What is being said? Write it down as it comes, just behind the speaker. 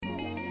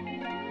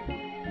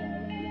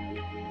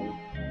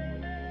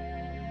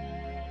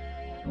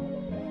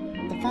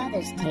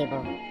Father's Table,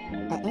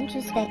 an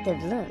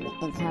introspective look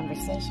and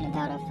conversation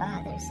about our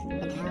fathers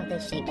and how they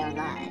shaped our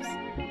lives.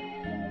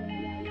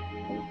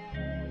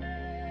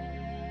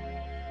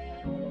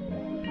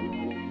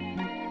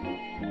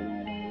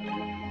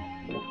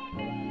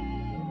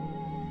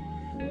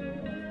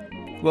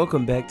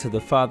 Welcome back to the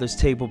Father's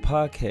Table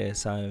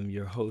podcast. I am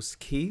your host,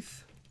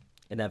 Keith,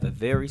 and I have a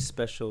very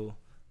special,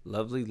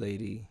 lovely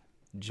lady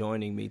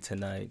joining me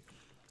tonight,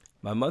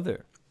 my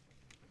mother.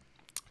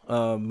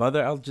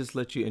 Mother, I'll just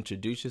let you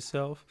introduce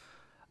yourself.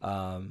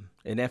 And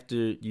after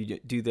you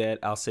do that,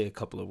 I'll say a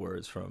couple of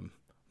words from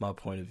my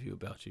point of view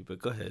about you. But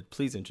go ahead.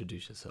 Please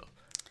introduce yourself.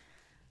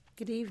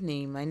 Good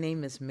evening. My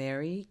name is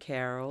Mary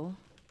Carol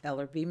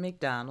Ellerby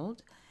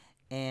McDonald,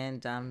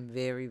 and I'm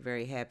very,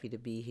 very happy to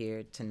be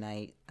here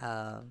tonight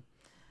to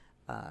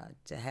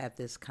have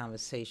this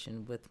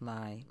conversation with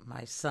my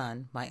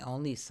son, my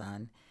only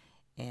son,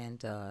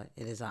 and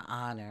it is an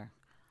honor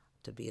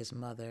to be his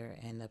mother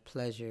and a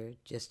pleasure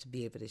just to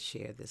be able to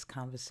share this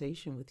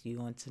conversation with you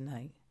on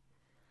tonight.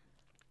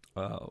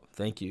 Oh,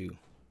 thank you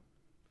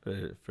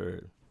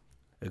for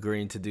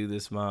agreeing to do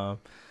this, Mom.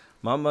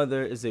 My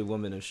mother is a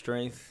woman of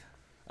strength.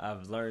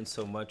 I've learned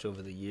so much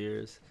over the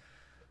years.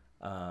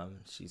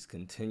 She's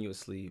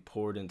continuously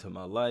poured into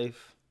my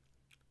life,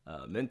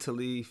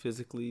 mentally,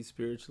 physically,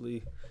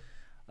 spiritually.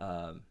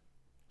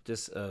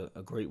 Just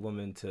a great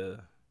woman to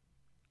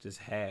just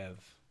have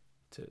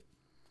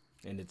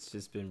and it's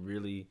just been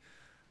really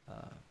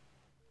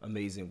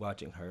amazing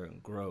watching her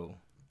grow.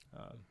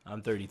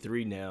 I'm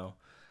 33 now,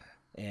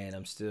 and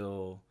I'm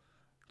still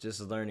just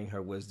learning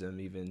her wisdom,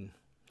 even,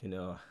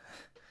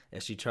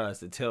 as she tries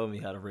to tell me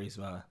how to raise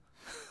my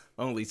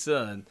only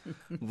son,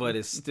 but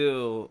it's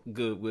still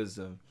good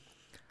wisdom.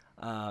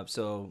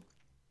 So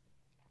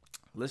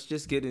let's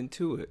just get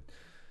into it.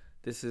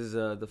 This is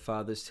the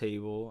Father's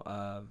Table.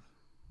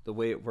 The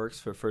way it works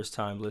for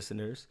first-time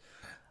listeners.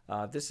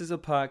 This is a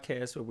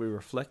podcast where we're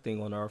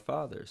reflecting on our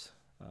fathers.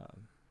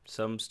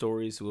 Some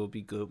stories will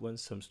be good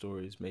ones. Some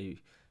stories may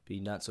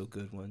be not so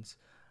good ones.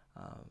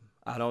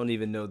 I don't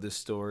even know this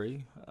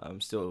story.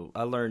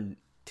 I learned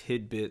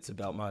tidbits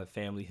about my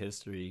family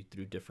history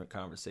through different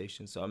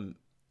conversations. So I'm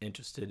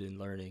interested in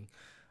learning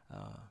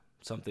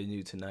something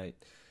new tonight.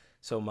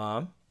 So,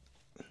 Mom,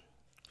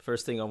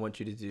 first thing I want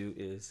you to do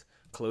is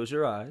close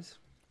your eyes.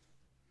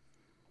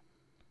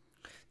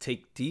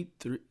 Take three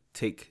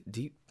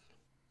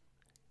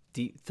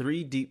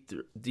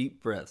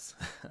deep breaths.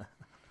 I'm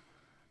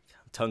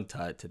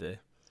tongue-tied today.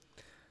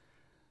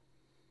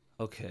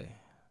 Okay.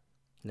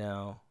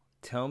 Now,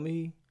 tell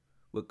me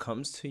what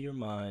comes to your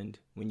mind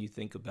when you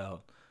think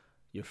about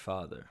your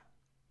father.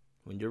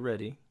 When you're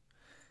ready,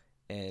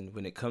 and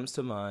when it comes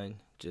to mind,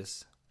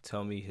 just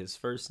tell me his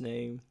first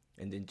name,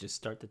 and then just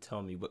start to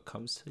tell me what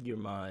comes to your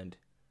mind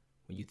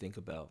when you think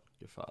about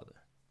your father.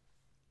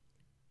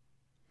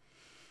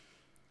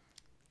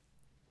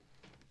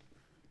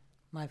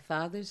 My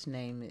father's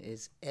name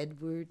is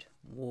Edward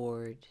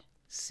Ward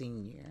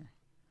Sr.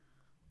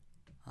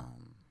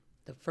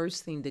 The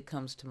first thing that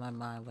comes to my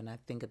mind when I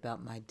think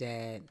about my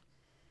dad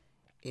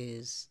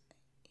is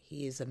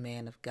he is a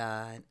man of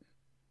God,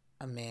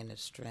 a man of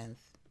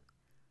strength,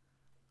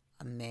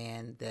 a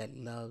man that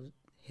loved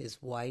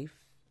his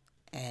wife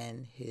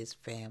and his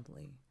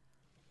family.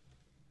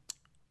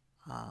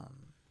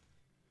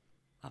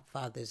 My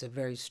father is a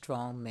very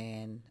strong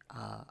man,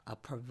 a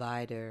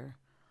provider,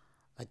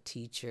 a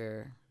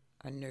teacher,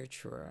 a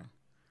nurturer.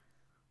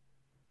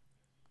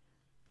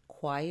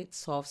 Quiet,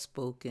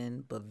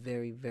 soft-spoken, but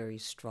very, very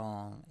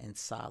strong and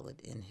solid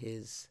in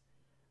his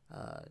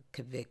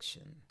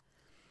conviction.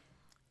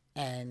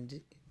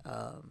 And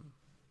I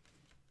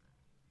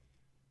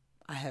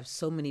have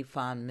so many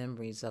fond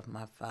memories of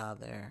my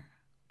father,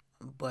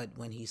 but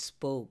when he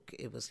spoke,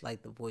 it was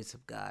like the voice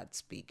of God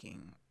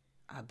speaking.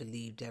 I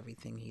believed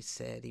everything he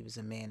said. He was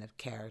a man of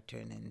character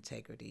and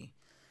integrity,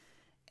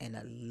 and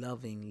a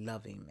loving,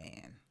 loving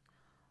man.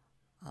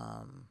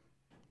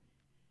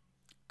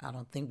 I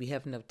don't think we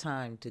have enough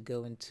time to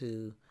go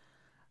into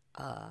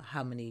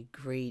how many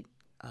great,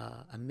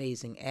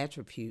 amazing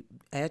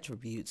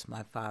attributes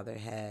my father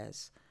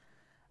has.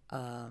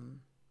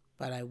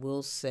 But I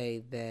will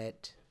say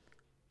that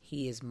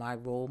he is my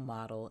role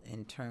model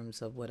in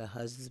terms of what a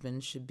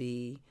husband should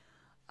be,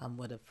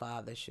 what a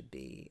father should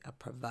be, a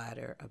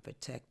provider, a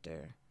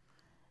protector,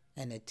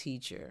 and a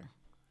teacher.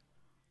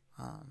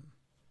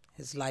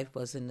 His life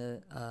wasn't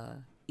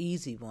an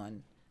easy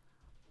one,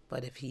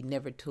 but if he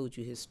never told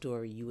you his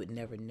story, you would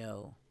never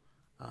know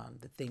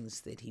the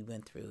things that he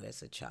went through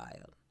as a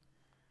child.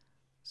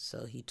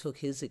 So he took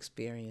his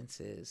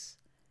experiences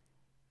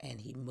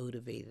and he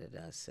motivated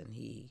us and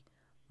he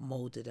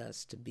molded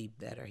us to be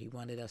better. He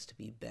wanted us to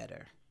be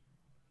better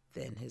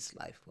than his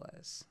life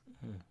was.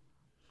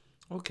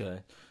 Mm-hmm. Okay.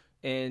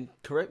 And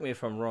correct me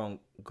if I'm wrong,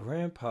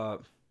 Grandpa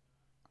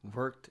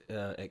worked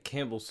at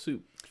Campbell's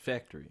Soup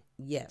Factory.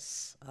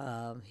 Yes.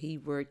 He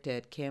worked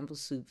at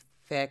Campbell's Soup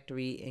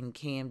Factory in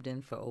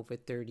Camden for over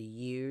 30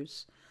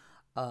 years.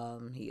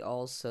 He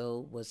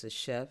also was a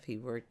chef. He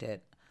worked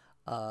at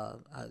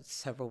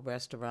several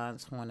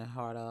restaurants, Horn and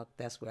Hardrock.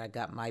 That's where I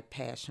got my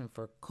passion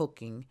for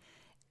cooking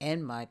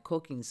and my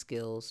cooking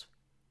skills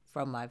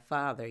from my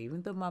father.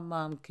 Even though my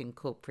mom can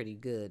cook pretty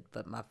good,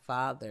 but my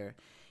father,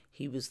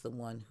 he was the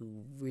one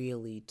who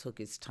really took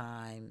his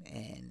time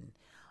and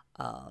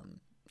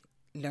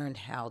learned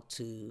how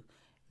to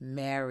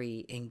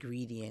marry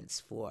ingredients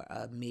for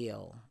a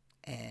meal.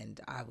 And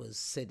I was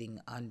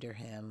sitting under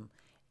him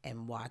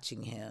and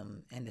watching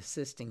him and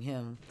assisting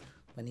him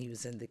when he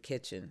was in the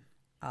kitchen.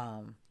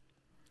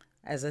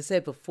 As I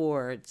said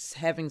before, it's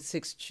having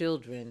 6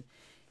 children,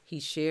 he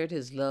shared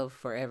his love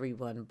for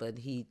everyone, but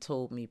he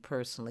told me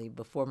personally,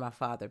 before my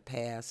father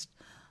passed,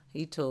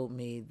 he told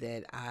me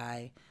that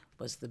I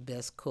was the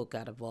best cook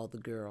out of all the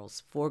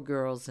girls, 4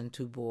 girls and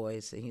 2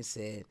 boys. And he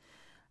said,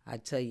 I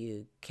tell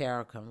you,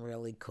 Carol can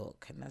really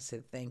cook. And I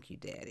said, thank you,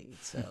 Daddy.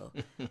 So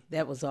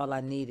that was all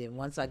I needed.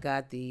 Once I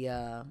got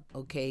the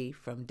okay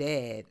from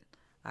Dad,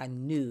 I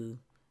knew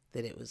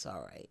that it was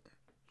all right.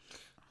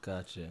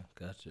 Gotcha.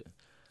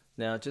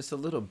 Now, just a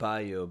little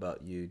bio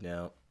about you.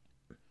 Now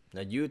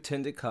you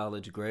attended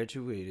college,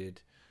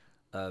 graduated,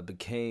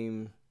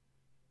 became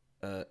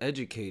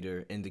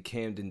educator in the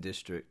Camden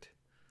district.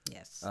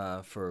 Yes.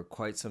 For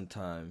quite some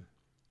time.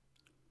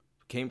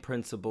 Became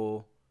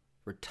principal,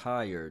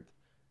 retired,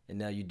 and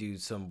now you do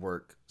some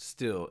work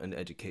still in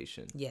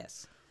education.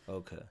 Yes.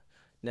 Okay.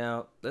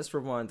 Now, let's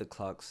rewind the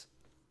clocks.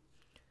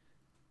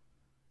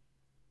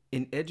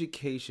 In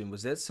education,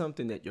 was that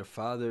something that your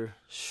father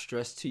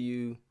stressed to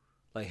you?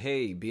 Like,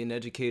 hey, be an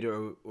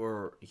educator,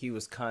 or he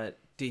was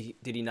did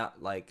he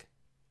not like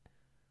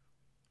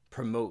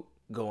promote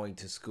going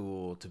to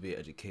school to be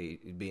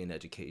in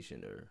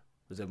education, or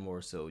was that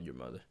more so your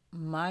mother?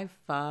 My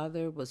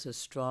father was a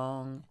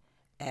strong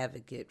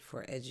advocate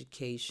for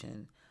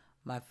education.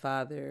 My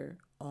father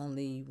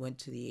only went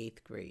to the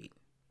 8th grade.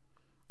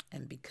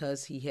 And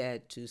because he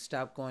had to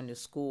stop going to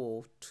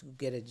school to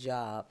get a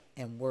job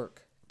and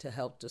work to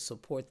help to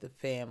support the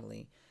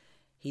family,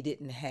 he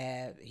didn't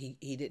have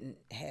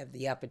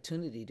the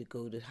opportunity to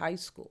go to high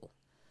school.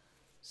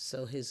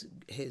 So his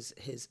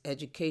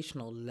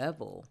educational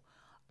level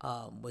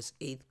was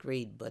 8th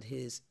grade, but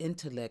his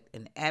intellect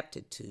and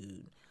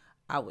aptitude,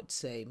 I would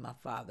say my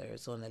father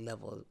is on the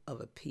level of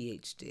a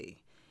PhD.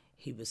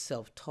 He was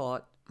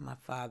self-taught. My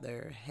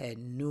father had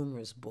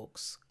numerous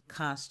books,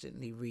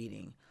 constantly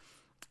reading.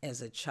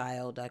 As a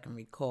child, I can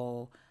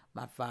recall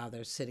my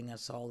father sitting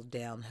us all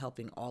down,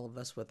 helping all of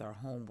us with our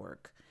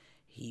homework.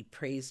 He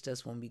praised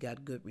us when we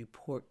got good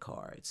report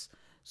cards.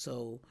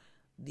 So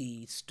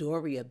the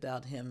story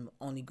about him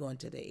only going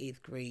to the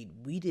 8th grade,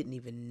 we didn't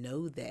even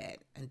know that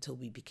until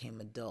we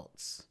became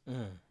adults,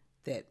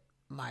 that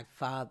my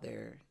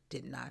father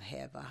did not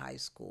have a high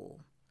school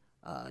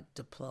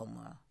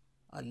diploma,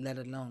 let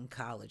alone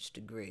college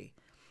degree.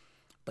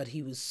 But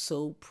he was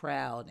so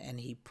proud, and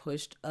he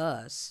pushed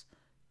us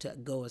to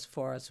go as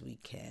far as we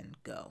can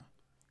go.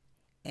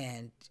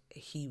 And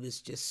he was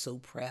just so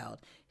proud.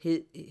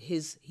 He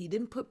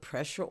didn't put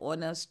pressure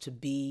on us to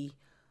be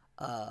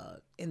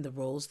in the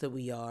roles that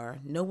we are.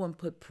 No one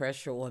put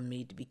pressure on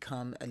me to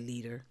become a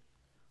leader.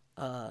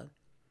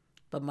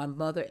 But my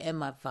mother and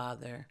my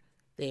father,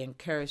 they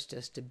encouraged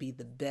us to be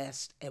the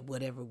best at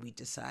whatever we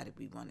decided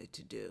we wanted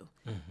to do.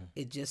 Mm-hmm.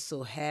 It just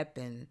so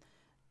happened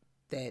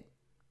that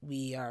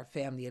we are a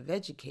family of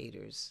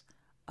educators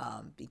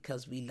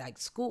because we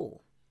liked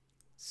school.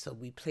 So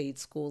we played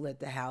school at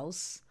the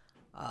house.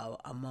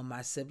 Among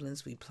my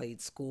siblings, we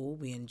played school.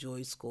 We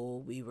enjoyed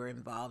school. We were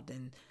involved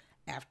in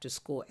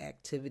after-school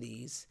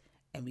activities,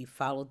 and we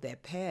followed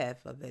that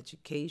path of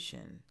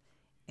education.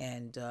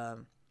 And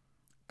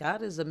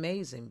God is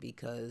amazing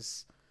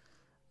because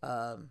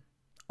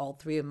all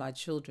 3 of my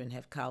children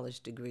have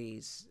college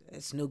degrees.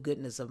 It's no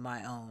goodness of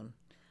my own.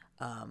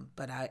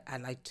 But I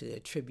like to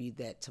attribute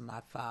that to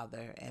my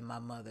father and my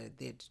mother,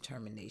 their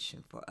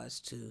determination for us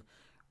to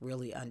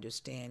really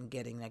understand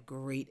getting a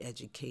great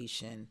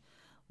education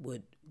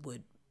would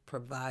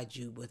provide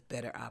you with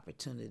better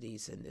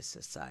opportunities in this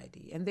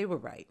society. And they were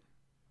right.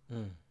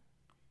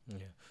 Yeah.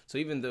 So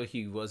even though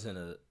he wasn't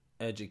a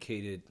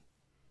educated,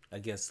 I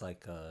guess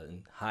like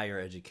in higher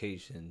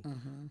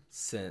education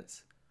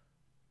sense,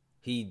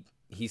 he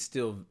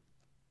still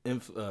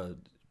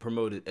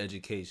promoted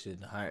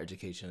education, higher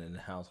education in the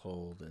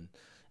household, and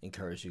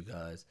encouraged you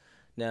guys.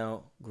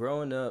 Now,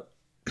 growing up,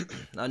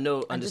 I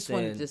just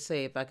wanted to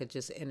say, if I could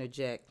just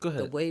interject. Go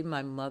ahead. The way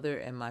my mother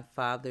and my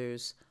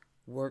father's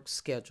work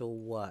schedule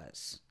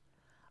was,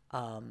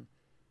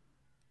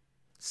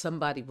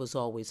 somebody was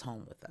always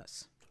home with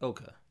us.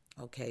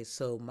 Okay,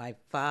 so my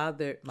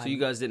father... So you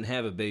guys didn't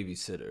have a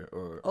babysitter?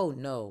 Oh,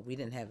 no, we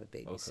didn't have a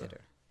babysitter.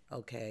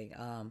 Okay.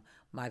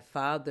 My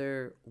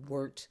father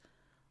worked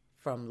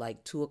from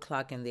like 2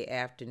 o'clock in the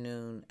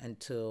afternoon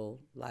until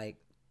like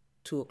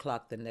 2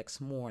 o'clock the next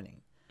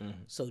morning.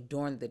 Mm-hmm. So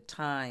during the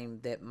time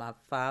that my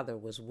father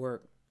was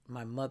work,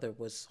 my mother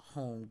was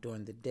home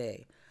during the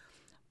day.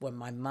 When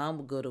my mom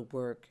would go to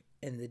work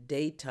in the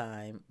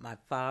daytime, my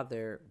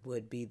father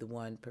would be the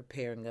one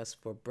preparing us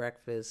for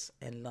breakfast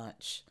and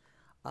lunch.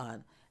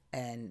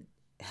 And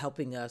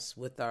helping us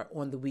with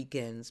on the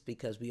weekends,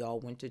 because we all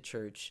went to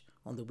church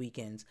on the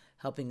weekends,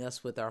 helping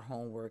us with our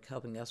homework,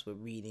 helping us with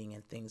reading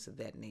and things of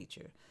that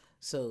nature.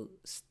 So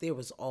there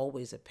was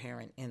always a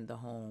parent in the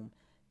home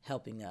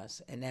helping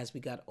us. And as we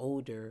got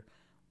older,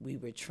 we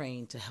were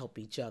trained to help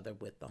each other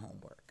with the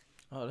homework.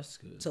 Oh, that's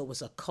good. So it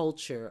was a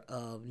culture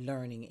of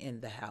learning in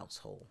the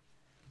household.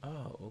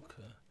 Oh,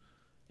 okay.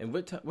 And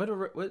what time?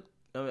 What?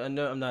 I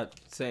know I'm not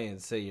saying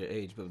say your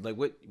age, but like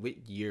what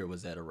year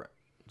was that around?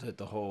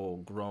 The whole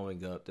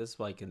growing up. That's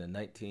like in the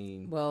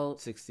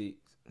 1960s.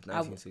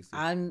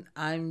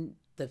 I'm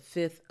the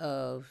fifth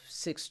of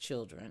six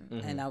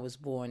children, and I was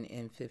born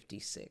in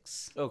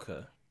 56.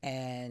 Okay.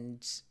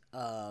 And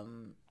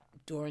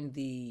during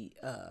the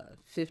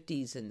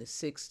 50s and the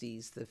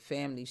 60s, the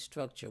family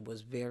structure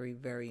was very,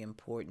 very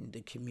important.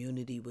 The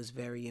community was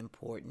very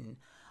important.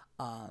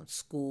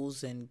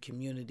 Schools and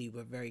community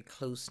were very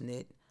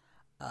close-knit.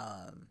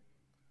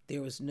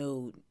 There was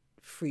no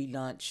free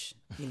lunch.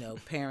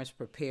 Parents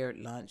prepared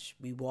lunch.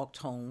 We walked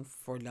home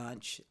for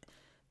lunch.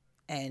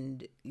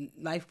 And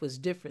life was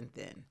different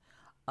then.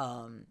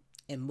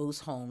 In most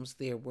homes,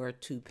 there were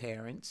two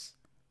parents,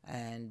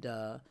 and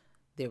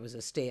there was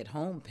a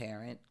stay-at-home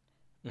parent.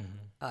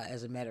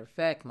 As a matter of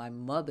fact, my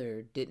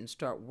mother didn't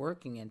start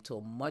working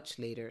until much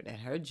later, and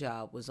her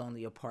job was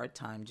only a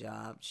part-time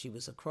job. She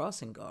was a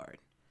crossing guard.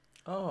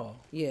 Oh.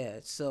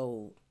 Yeah,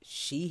 so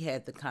she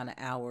had the kind of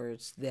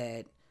hours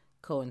that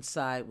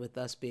coincide with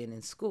us being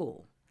in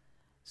school.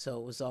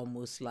 So it was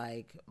almost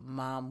like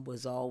mom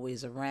was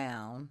always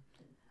around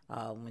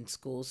when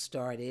school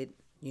started.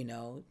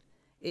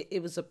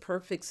 It was a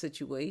perfect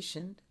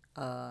situation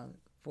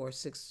for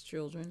six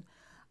children.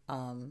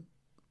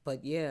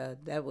 But yeah,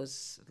 that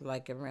was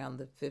like around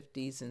the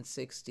 50s and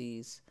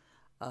 60s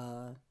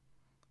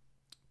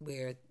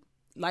where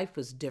life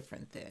was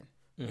different then.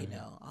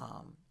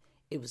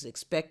 It was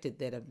expected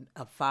that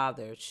a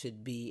father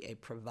should be a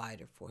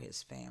provider for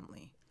his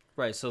family.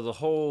 Right. So the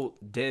whole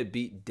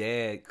deadbeat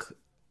dad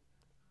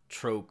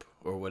trope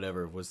or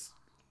whatever was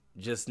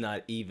just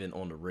not even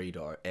on the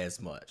radar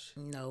as much.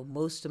 No,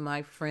 most of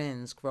my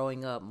friends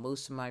growing up,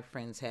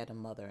 had a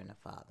mother and a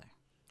father.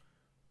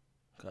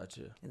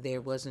 Gotcha.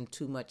 There wasn't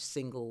too much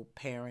single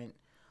parent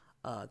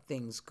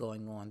things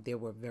going on. There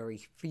were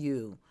very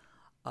few.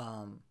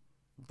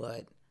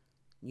 But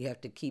you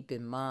have to keep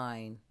in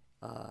mind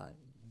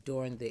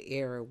during the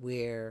era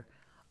where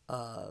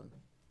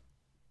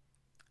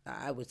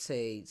I would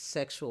say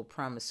sexual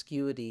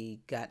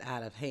promiscuity got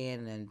out of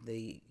hand, and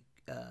the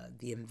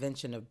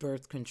invention of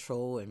birth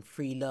control and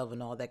free love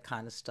and all that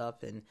kind of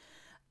stuff, and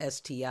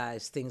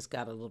STIs, things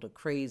got a little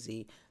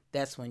crazy.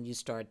 That's when you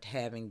start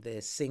having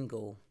the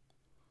single,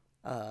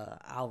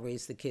 I'll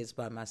raise the kids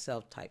by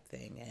myself type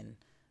thing. And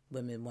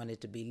women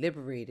wanted to be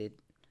liberated,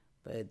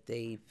 but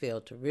they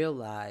failed to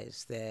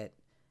realize that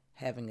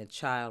having a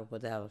child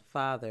without a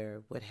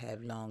father would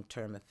have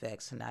long-term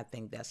effects. And I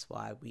think that's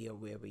why we are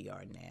where we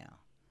are now,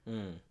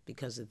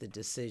 because of the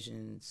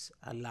decisions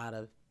a lot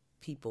of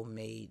people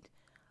made,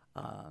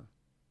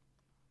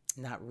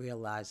 not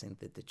realizing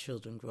that the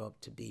children grow up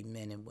to be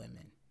men and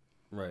women.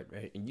 Right.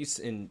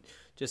 And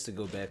just to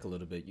go back a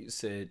little bit, you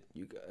said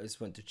you guys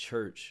went to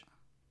church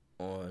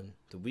on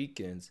the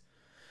weekends.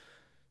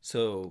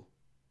 So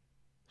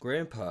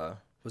Grandpa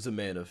was a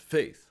man of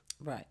faith.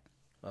 Right.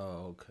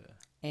 Oh, okay.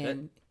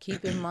 And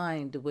keep in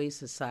mind the way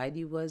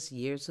society was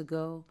years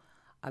ago,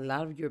 a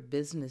lot of your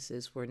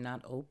businesses were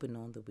not open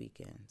on the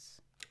weekends.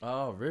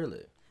 Oh,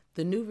 really?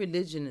 The new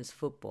religion is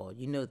football.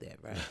 You know that,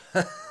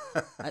 right?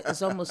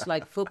 It's almost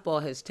like football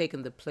has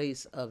taken the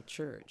place of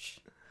church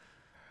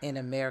in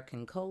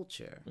American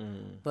culture.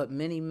 But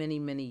many, many,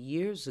 many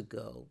years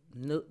ago,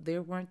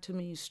 there weren't too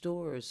many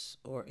stores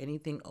or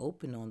anything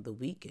open on the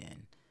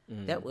weekend.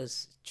 That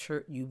was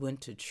church. You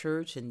went to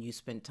church and you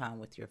spent time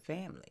with your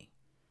family.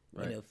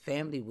 Right.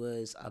 Family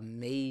was a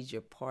major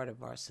part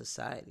of our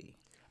society.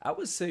 I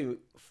would say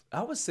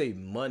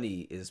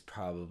money is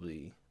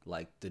probably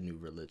like the new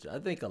religion. I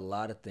think a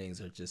lot of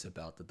things are just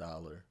about the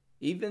dollar.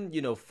 Even,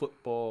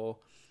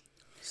 football,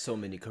 so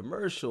many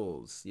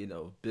commercials,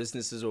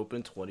 businesses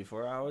open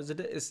 24 hours a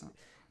day.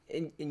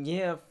 And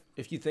yeah,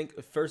 if you think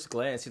at first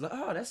glance, you're like,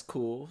 oh, that's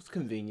cool. It's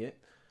convenient.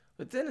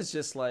 But then it's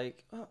just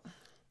like, oh,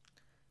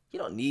 you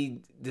don't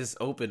need this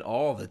open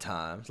all the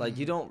time. Like,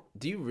 do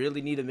you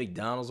really need a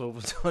McDonald's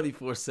open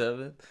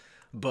 24/7?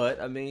 But,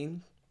 I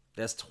mean,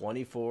 that's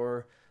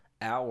 24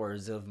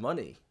 hours of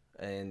money.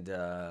 And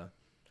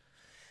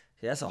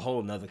that's a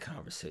whole nother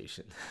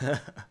conversation.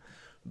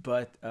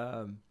 But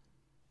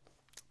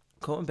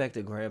going back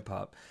to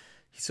Grandpa,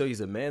 so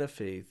he's a man of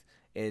faith.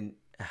 And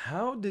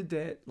how did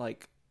that,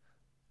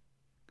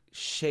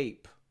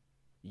 shape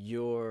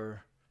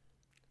your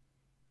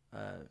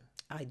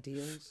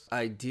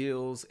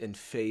ideals and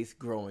faith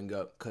growing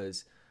up?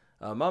 Because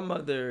my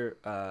mother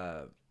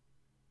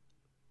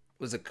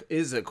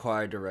is a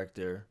choir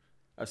director.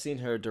 I've seen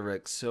her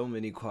direct so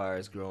many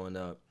choirs growing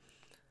up,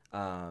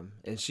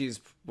 and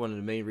she's one of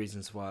the main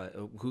reasons why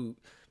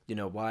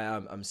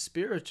I'm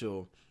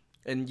spiritual.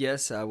 And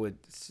yes, I would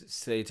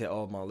say to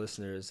all my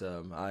listeners,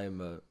 I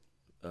am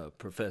a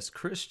professed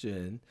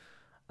Christian,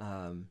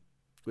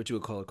 what you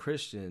would call a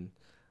Christian,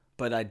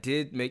 but I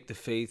did make the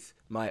faith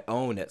my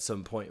own at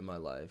some point in my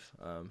life.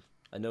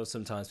 I know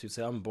sometimes people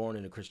say I'm born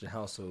in a Christian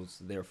household,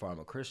 so therefore I'm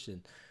a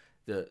Christian.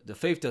 The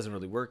faith doesn't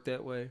really work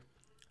that way.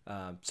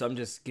 So I'm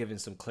just giving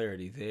some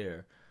clarity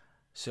there.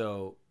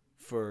 So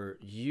for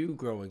you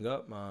growing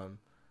up, Mom,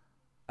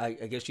 I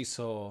guess you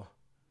saw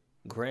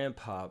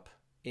Grandpa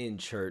in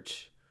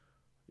church,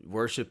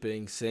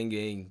 worshiping,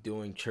 singing,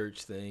 doing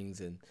church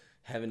things, and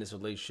having this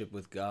relationship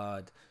with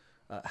God.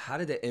 How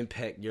did that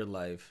impact your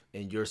life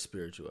and your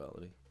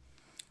spirituality?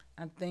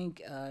 I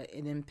think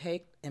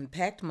it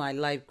impact my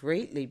life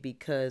greatly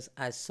because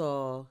I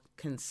saw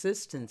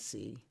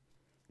consistency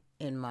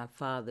in my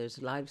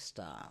father's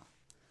lifestyle.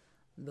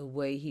 The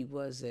way he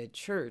was at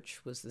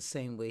church was the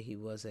same way he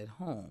was at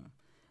home.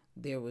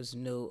 There was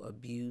no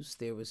abuse.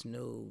 There was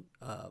no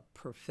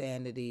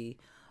profanity.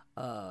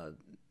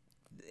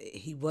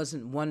 He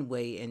wasn't one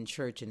way in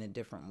church and a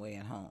different way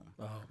at home.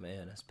 Oh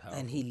man, that's powerful.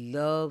 And he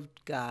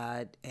loved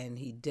God, and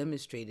he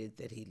demonstrated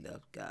that he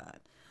loved God.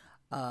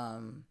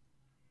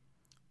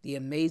 The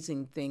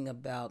amazing thing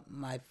about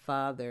my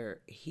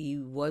father, he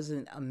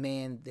wasn't a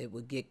man that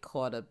would get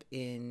caught up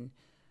in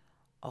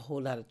a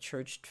whole lot of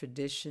church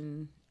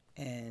tradition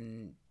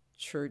and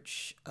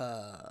church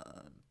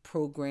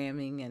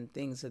programming and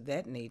things of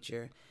that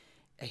nature.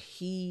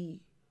 He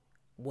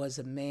was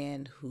a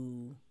man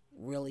who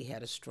really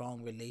had a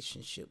strong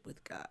relationship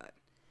with God.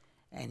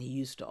 And he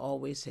used to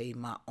always say,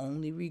 my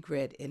only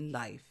regret in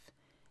life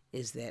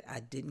is that I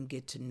didn't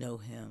get to know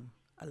him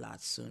a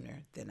lot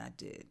sooner than I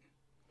did.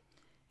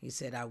 He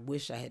said, I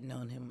wish I had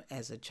known him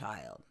as a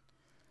child.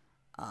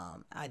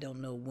 I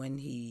don't know when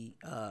he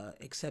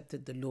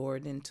accepted the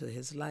Lord into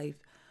his life,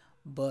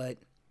 but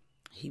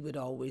he would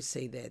always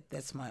say that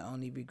that's my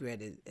only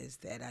regret is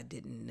that I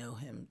didn't know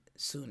him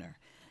sooner.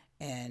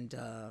 And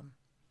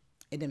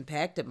it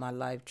impacted my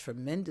life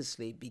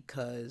tremendously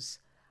because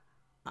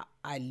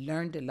I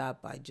learned a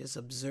lot by just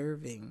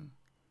observing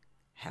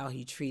how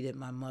he treated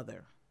my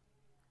mother.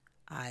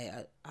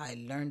 I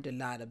learned a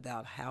lot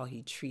about how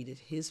he treated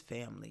his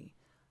family,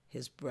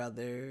 his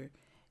brother,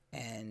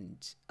 and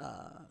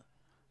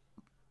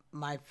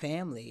my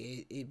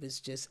family. It was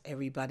just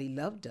everybody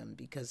loved him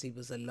because he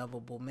was a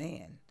lovable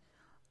man.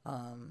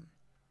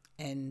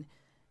 And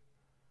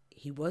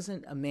he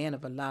wasn't a man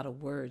of a lot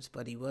of words,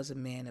 but he was a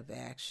man of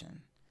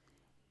action.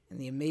 And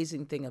the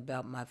amazing thing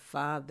about my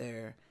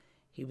father,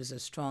 he was a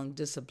strong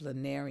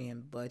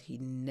disciplinarian, but he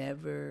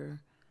never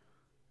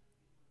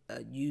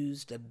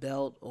used a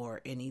belt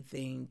or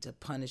anything to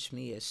punish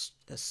me, a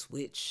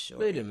switch.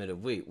 Wait a minute.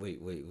 Wait.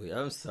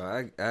 I'm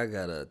sorry. I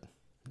gotta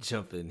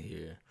jump in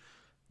here.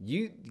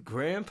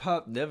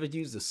 Grandpa never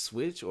used a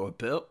switch or a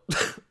belt?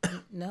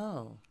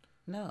 No.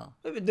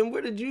 Wait, then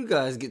where did you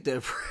guys get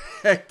that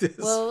practice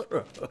Well,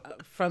 from?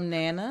 From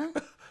Nana.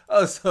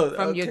 Oh, so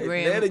From okay. your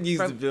Nana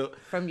used the belt.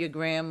 From your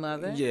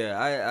grandmother. Yeah,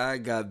 I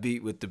got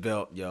beat with the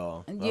belt,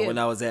 y'all, Yeah. when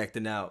I was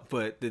acting out.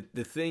 But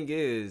the thing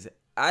is,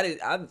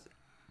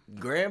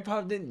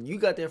 Grandpa didn't. You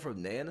got that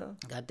from Nana?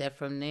 Got that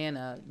from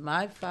Nana.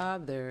 My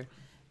father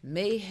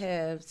may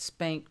have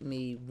spanked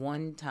me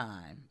one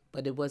time,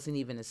 but it wasn't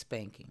even a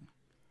spanking.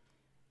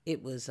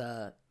 It was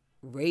a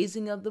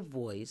raising of the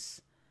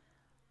voice,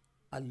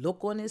 a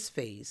look on his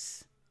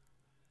face,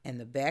 and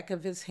the back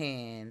of his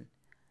hand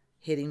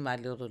hitting my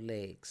little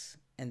legs.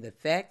 And the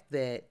fact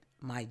that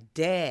my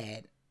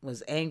dad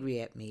was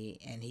angry at me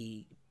and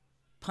he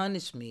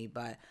punished me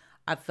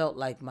I felt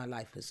like my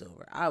life was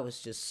over. I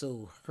was just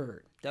so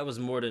hurt. That was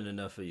more than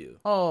enough for you.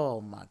 Oh,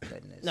 my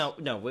goodness.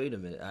 Now, wait a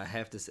minute. I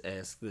have to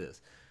ask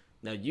this.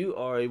 Now, you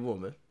are a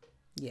woman.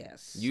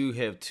 Yes. You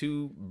have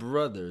two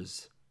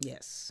brothers.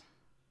 Yes.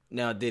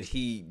 Now, did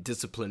he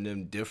discipline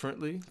them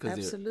differently?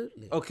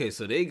 Absolutely. Okay,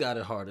 so they got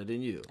it harder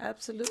than you.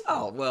 Absolutely.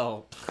 Oh,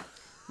 well.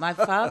 My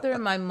father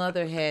and my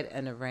mother had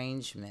an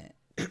arrangement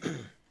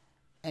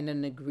and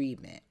an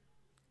agreement.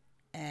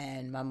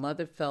 And my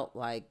mother felt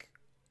like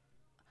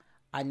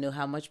I know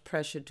how much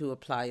pressure to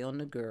apply on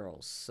the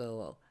girls.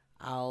 So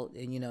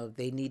if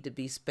they need to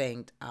be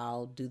spanked,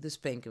 I'll do the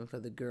spanking for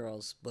the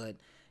girls. But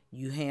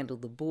you handle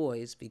the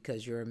boys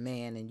because you're a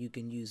man and you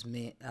can use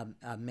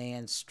a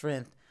man's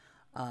strength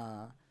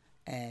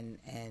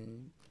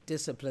and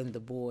discipline the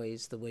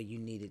boys the way you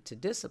needed to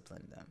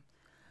discipline them.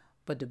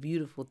 But the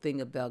beautiful thing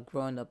about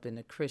growing up in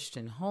a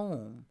Christian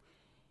home,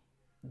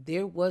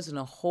 there wasn't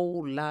a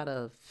whole lot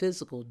of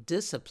physical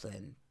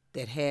discipline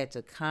that had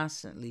to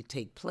constantly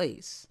take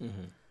place.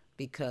 Mm-hmm.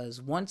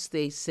 Because once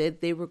they said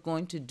they were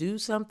going to do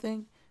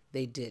something,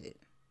 they did it.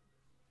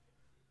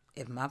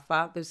 If my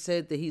father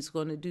said that he's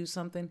going to do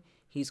something,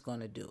 he's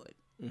going to do it.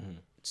 Mm-hmm.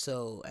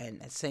 So,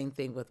 and the same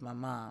thing with my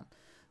mom.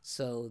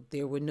 So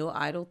there were no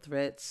idle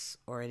threats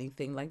or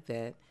anything like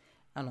that.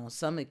 And on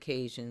some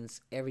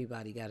occasions,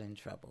 everybody got in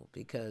trouble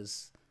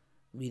because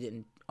we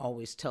didn't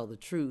always tell the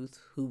truth,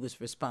 who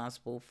was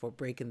responsible for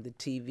breaking the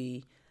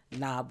TV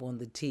knob on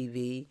the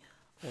TV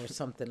or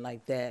something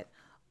like that.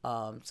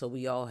 So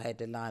we all had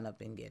to line up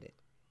and get it,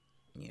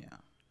 you know.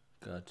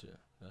 Gotcha.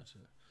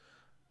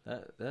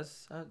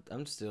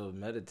 I'm still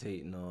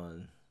meditating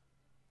on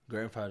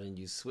grandpa didn't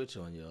use switch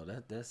on y'all.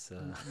 That's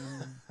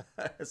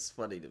that's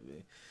funny to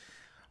me.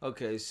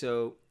 Okay,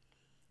 so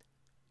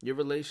your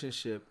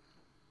relationship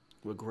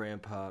with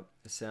grandpa,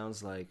 it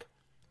sounds like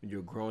when you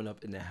were growing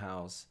up in the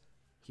house,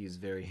 he was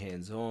very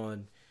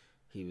hands-on,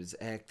 he was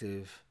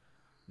active,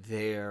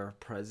 there,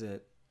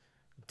 present,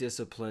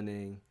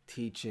 disciplining,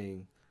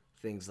 teaching,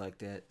 things like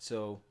that.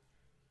 So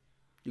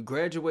you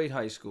graduate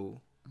high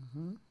school,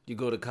 you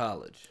go to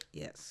college.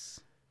 Yes.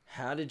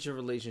 How did your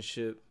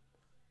relationship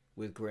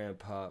with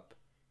grandpa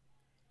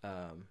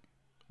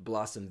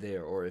blossom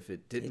there? Or if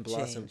it didn't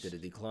blossom, changed. did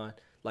it decline?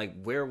 Like,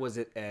 where was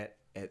it at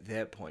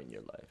that point in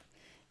your life?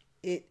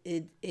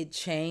 It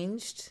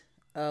changed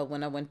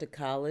when I went to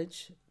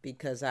college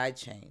because I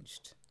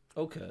changed.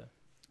 Okay.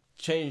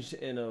 Changed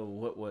in a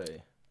what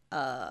way?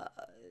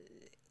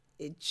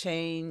 It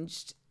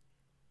changed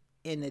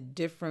in a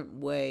different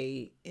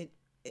way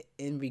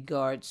in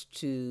regards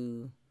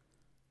to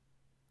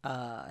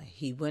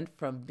he went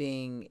from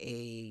being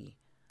a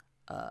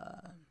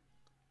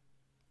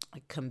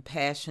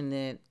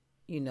compassionate,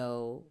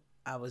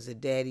 I was a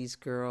daddy's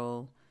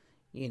girl,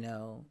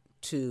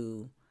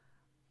 to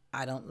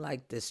I don't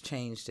like this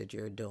change that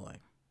you're doing.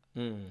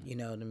 You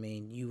know what I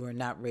mean? You were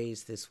not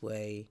raised this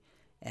way,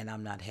 and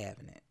I'm not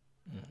having it.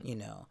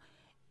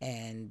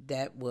 And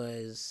that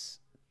was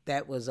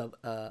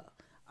a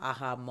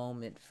aha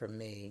moment for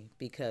me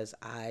because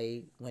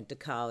I went to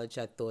college.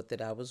 I thought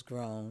that I was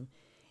grown,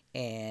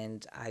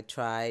 and I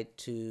tried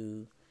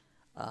to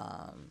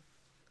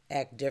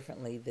act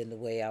differently than the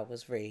way I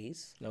was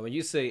raised. Now, when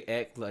you say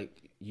act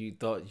like you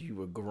thought you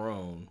were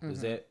grown,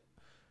 does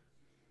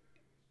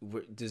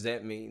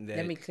that mean that?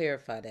 Let me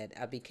clarify that.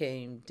 I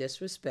became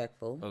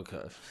disrespectful.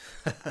 Okay.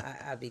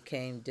 I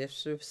became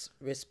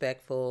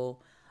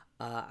disrespectful.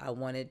 I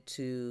wanted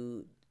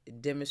to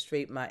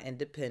demonstrate my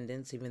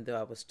independence, even though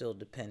I was still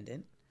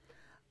dependent,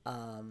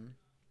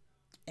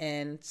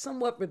 and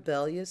somewhat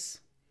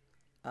rebellious.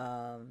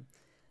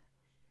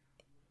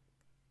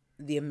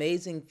 The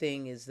amazing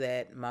thing is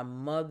that my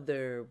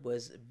mother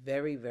was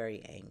very,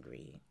 very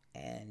angry.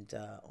 And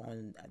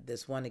on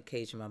this one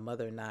occasion, my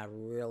mother and I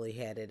really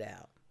had it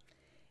out.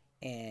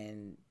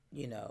 And,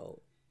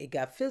 it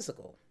got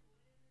physical.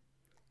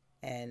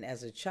 And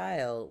as a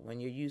child,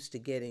 when you're used to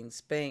getting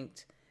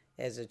spanked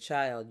as a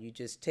child, you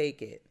just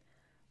take it.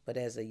 But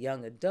as a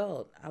young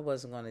adult, I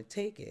wasn't going to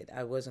take it.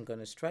 I wasn't going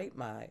to strike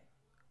my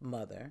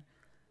mother.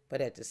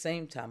 But at the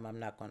same time, I'm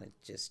not going to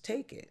just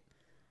take it.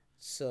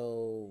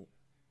 So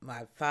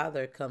my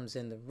father comes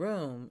in the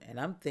room, and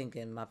I'm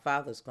thinking my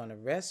father's going to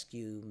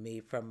rescue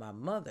me from my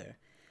mother.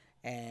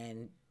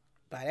 And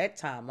by that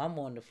time, I'm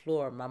on the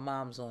floor. My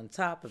mom's on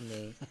top of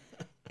me.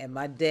 And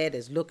my dad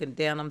is looking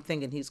down. I'm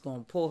thinking he's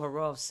going to pull her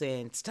off,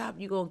 saying, "Stop,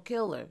 you're going to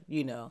kill her,"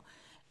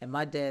 And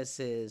my dad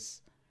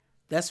says,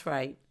 "That's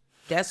right.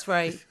 That's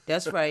right.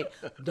 That's right.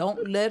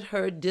 Don't let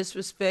her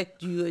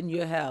disrespect you in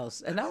your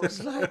house." And I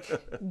was like,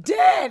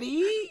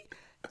 Daddy,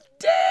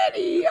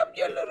 I'm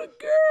your little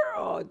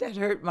girl. That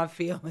hurt my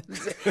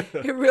feelings.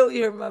 It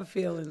really hurt my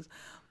feelings.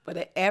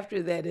 But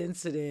after that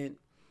incident,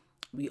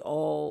 we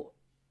all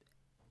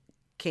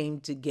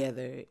came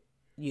together,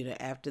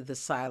 after the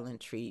silent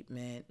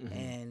treatment,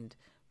 and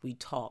we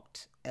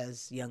talked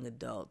as young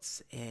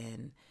adults,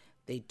 and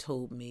they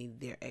told me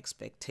their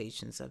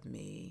expectations of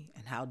me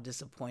and how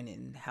disappointed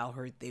and how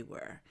hurt they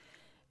were.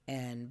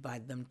 And by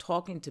them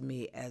talking to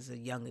me as a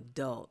young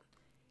adult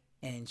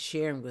and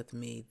sharing with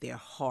me their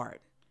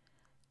heart,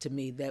 to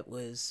me that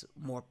was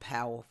more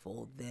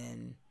powerful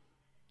than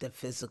the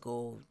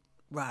physical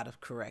rod of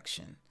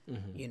correction,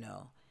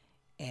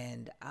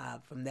 And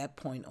from that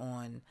point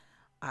on,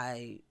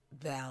 I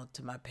vowed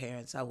to my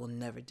parents, I will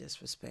never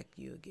disrespect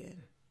you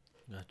again.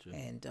 Gotcha.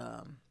 And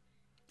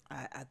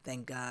I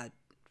thank God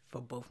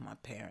for both my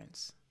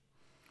parents.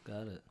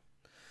 Got it.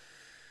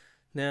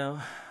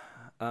 Now,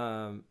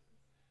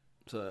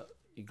 so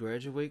you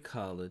graduate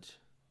college,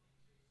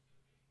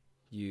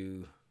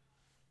 you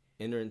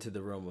enter into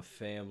the realm of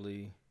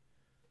family,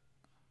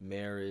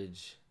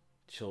 marriage,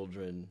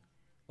 children,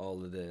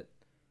 all of that.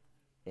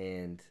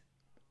 And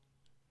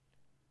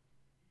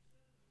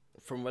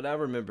from what I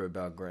remember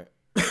about Grandpop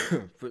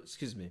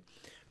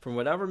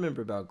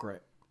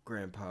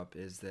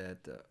is that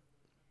I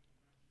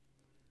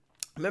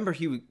remember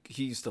he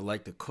used to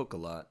like to cook a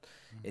lot,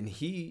 and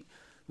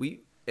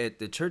we at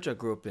the church I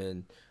grew up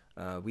in,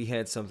 we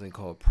had something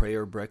called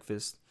prayer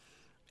breakfast,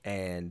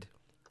 and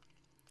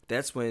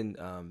that's when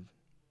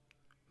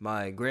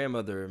my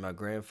grandmother and my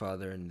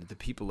grandfather and the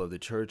people of the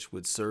church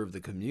would serve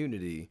the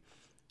community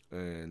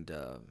and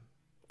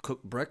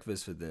cook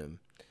breakfast for them.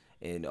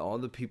 And all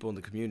the people in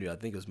the community, I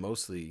think it was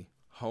mostly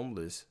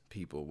homeless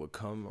people, would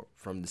come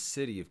from the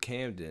city of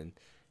Camden,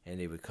 and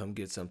they would come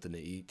get something to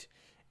eat,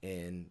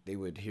 and they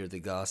would hear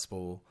the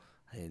gospel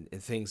and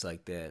things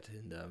like that.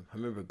 And I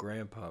remember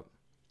Grandpa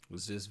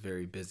was just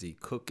very busy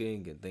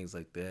cooking and things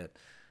like that.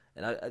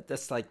 And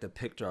that's like the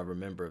picture I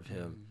remember of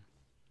him.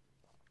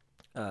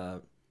 uh,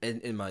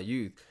 in my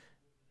youth,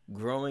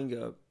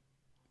 growing up,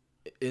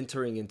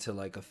 entering into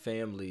like a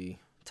family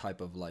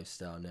type of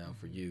lifestyle now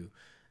for you,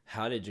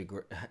 how did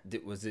you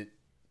was it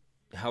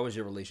how was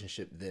your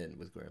relationship then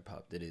with grandpa?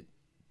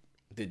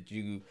 Did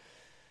you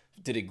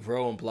did it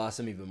grow and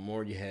blossom even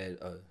more? You had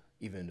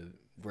even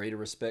a greater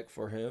respect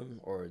for him,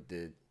 or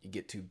did you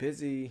get too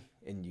busy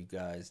and you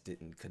guys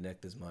didn't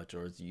connect as much,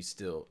 or is you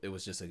still it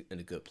was just in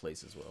a good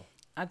place as well?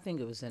 I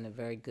think it was in a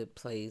very good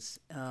place.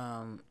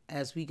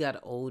 As we got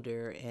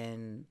older,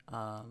 and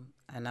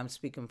I'm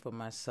speaking for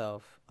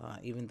myself,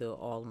 even though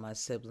all of my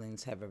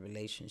siblings have a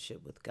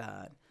relationship with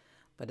God,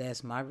 but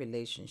as my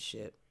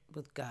relationship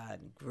with God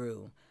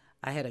grew,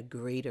 I had a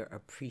greater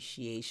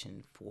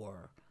appreciation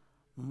for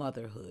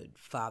motherhood,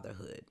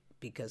 fatherhood,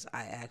 because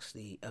I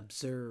actually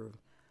observed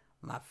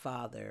my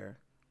father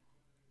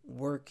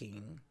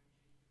working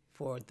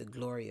for the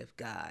glory of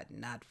God,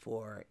 not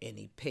for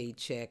any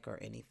paycheck or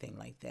anything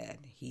like that.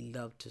 He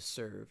loved to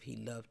serve, he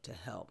loved to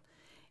help.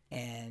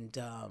 And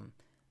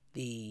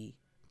the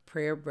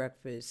prayer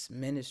breakfast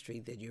ministry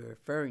that you're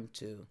referring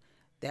to,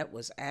 that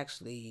was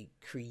actually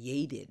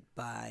created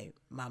by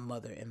my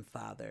mother and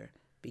father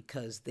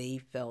because they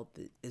felt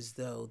as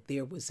though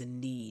there was a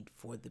need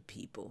for the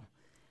people.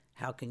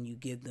 How can you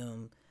give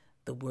them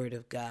the word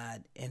of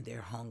God and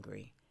they're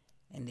hungry?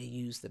 And they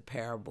used the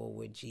parable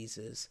where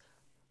Jesus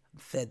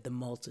fed the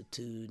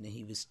multitude and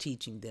he was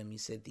teaching them. He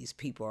said, these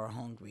people are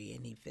hungry,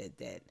 and he fed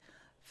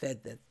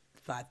the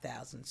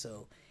 5,000.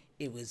 So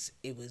it was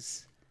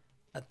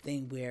a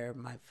thing where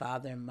my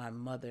father and my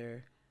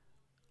mother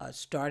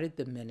started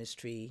the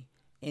ministry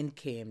in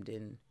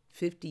Camden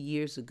 50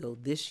 years ago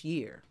this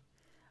year.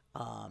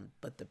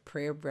 But the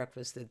prayer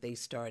breakfast that they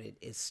started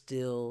is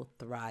still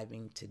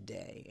thriving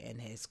today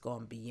and has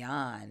gone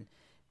beyond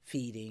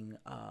feeding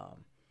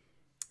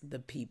the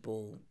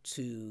people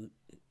to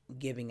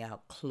giving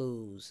out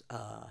clothes,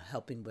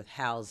 helping with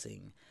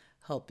housing,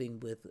 helping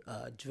with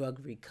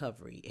drug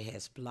recovery. It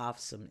has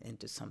blossomed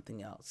into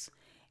something else.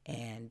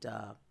 And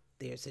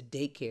there's a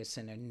daycare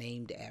center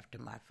named after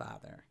my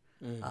father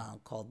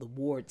called the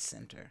Ward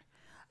Center.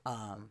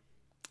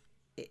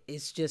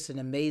 It's just an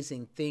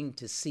amazing thing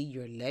to see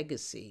your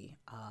legacy.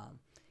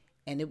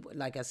 And it,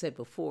 like I said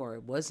before,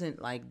 it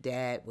wasn't like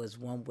Dad was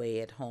one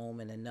way at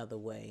home and another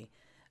way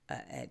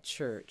at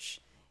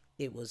church.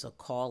 It was a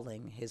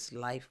calling. His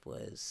life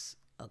was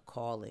a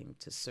calling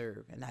to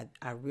serve. And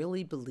I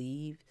really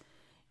believe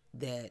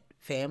that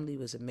family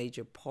was a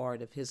major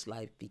part of his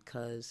life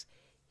because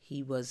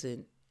he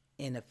wasn't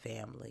in a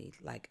family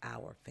like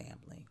our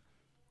family.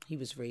 He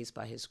was raised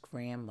by his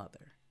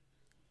grandmother.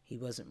 He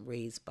wasn't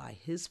raised by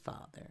his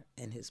father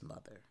and his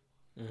mother.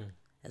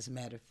 As a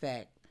matter of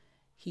fact,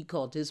 he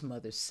called his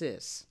mother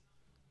sis.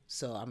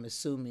 So I'm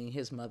assuming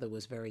his mother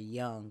was very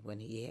young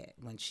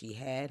when she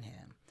had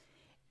him.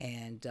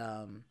 And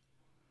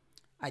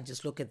I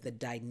just look at the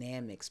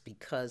dynamics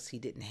because he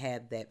didn't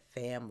have that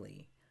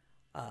family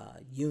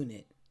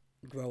unit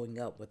growing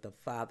up with a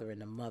father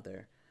and a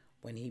mother.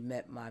 When he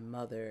met my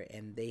mother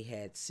and they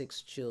had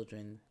 6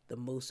 children, the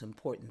most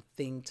important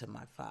thing to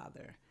my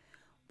father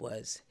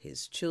was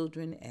his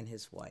children and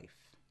his wife.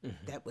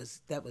 That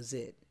was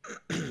it.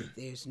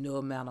 There's no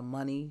amount of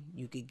money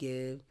you could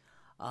give.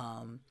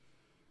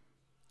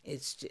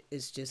 It's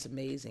just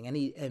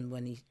amazing. And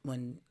when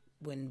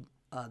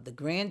the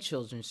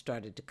grandchildren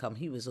started to come,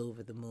 he was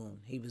over the moon.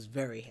 He was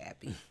very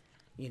happy.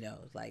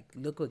 Like,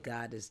 look what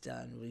God has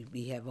done.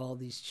 We have all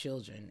these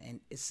children,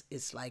 and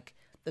it's like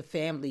the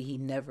family he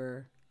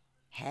never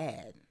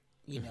had.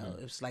 It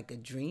was like a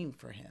dream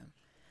for him.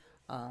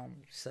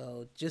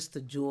 So just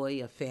the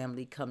joy of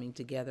family coming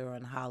together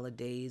on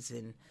holidays,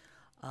 and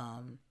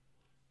I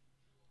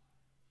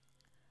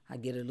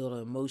get a little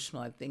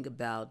emotional. I think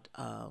about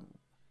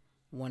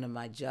one of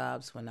my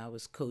jobs when I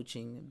was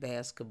coaching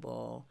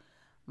basketball.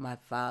 My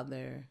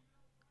father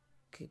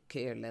could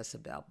care less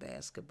about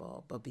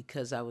basketball, but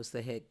because I was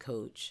the head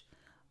coach,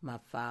 my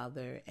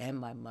father and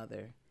my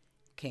mother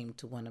came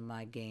to one of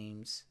my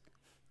games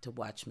to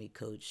watch me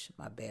coach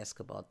my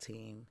basketball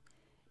team,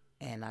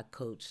 and I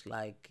coached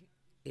like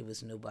it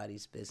was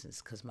nobody's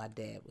business because my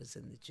dad was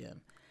in the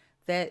gym.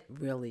 That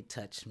really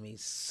touched me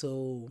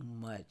so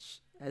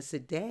much. I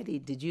said, Daddy,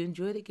 did you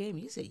enjoy the game?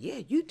 He said,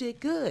 yeah, you did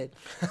good.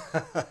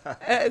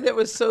 And that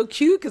was so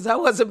cute because I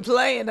wasn't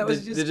playing. I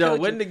was just Did y'all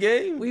coaching. win the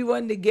game? We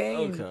won the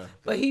game. Okay.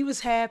 But he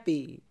was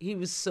happy. He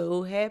was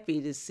so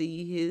happy to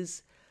see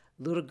his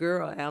little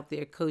girl out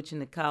there coaching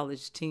the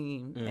college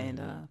team.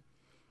 And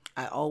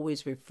I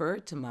always refer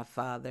to my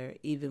father,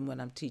 even when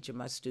I'm teaching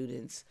my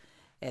students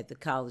at the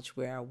college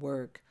where I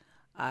work.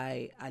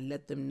 I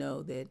let them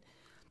know that,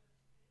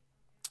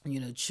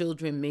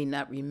 children may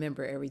not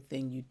remember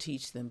everything you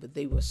teach them, but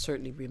they will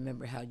certainly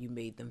remember how you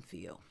made them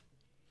feel.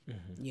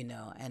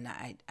 And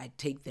I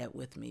take that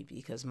with me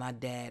because my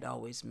dad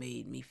always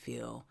made me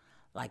feel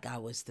like I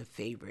was the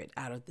favorite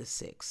out of the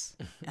 6.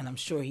 And I'm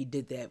sure he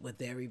did that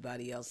with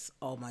everybody else,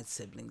 all my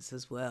siblings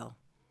as well.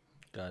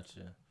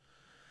 Gotcha.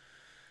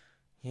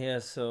 Yeah,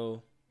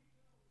 so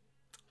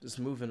just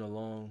moving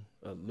along,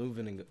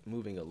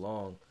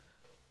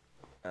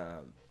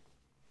 um,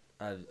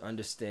 I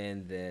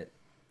understand that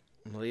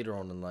later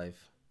on in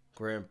life,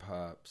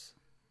 grandpop's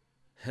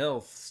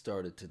health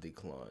started to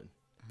decline.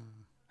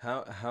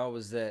 How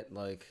was that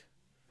like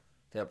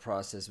that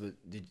process?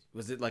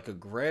 Was it like a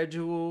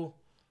gradual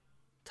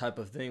type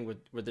of thing?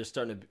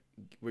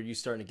 Were you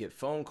starting to get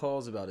phone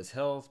calls about his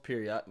health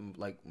period,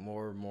 like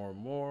more and more and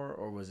more,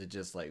 or was it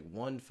just like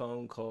one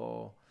phone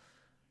call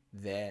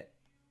that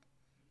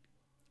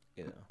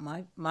you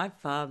know? My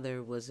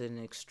father was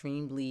an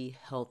extremely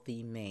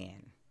healthy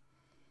man.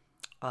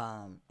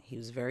 He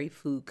was very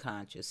food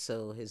conscious,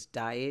 so his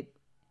diet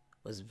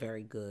was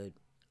very good.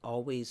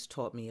 Always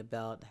taught me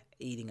about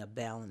eating a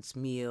balanced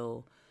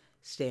meal,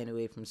 staying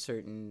away from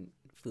certain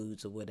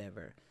foods or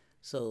whatever.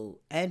 So,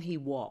 and he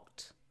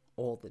walked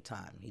all the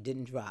time. He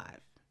didn't drive.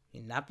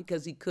 And not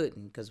because he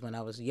couldn't, because when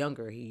I was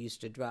younger, he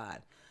used to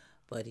drive,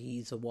 but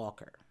he's a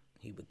walker.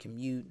 He would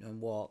commute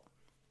and walk.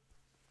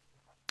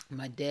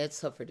 My dad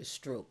suffered a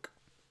stroke,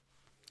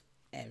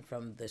 and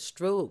from the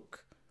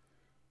stroke,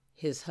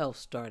 his health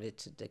started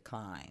to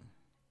decline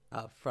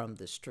from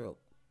the stroke.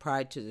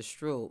 Prior to the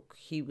stroke,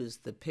 he was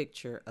the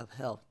picture of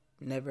health.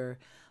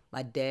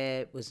 My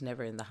dad was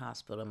never in the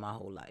hospital my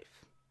whole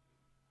life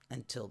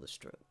until the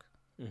stroke.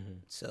 Mm-hmm.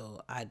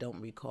 So I don't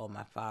recall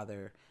my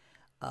father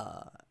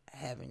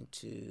having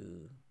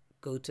to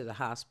go to the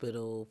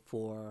hospital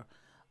for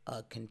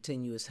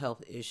continuous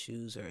health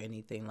issues or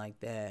anything like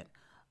that.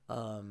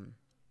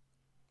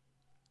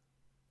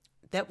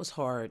 That was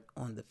hard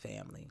on the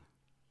family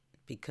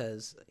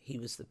because he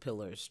was the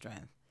pillar of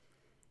strength.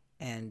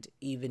 And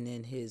even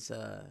in his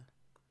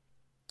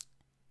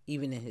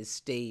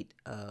state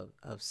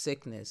of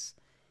sickness,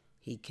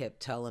 he kept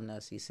telling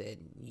us, he said,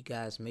 you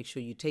guys make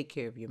sure you take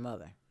care of your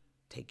mother.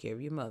 Take care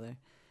of your mother.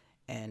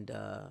 And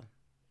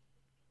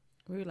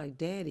we were like,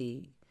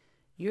 Daddy,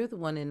 you're the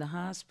one in the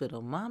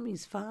hospital.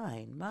 Mommy's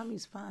fine.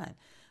 Mommy's fine.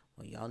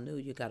 Well, y'all know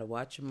you got to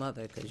watch your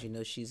mother because you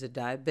know she's a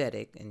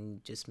diabetic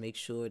and just make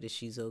sure that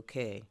she's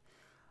okay.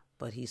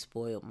 But he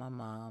spoiled my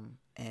mom,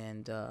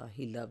 and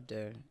he loved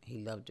her. He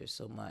loved her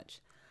so much.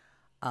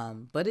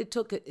 But it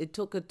took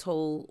a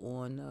toll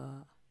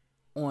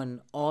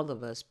on all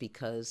of us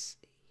because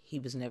he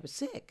was never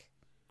sick.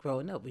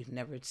 Growing up, we've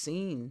never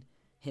seen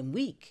him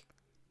weak,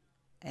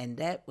 and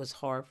that was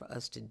hard for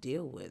us to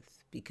deal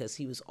with because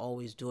he was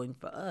always doing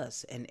for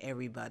us and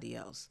everybody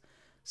else.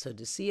 So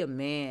to see a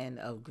man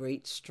of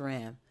great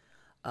strength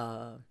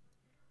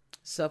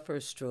suffer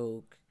a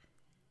stroke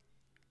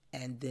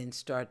and then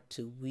start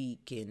to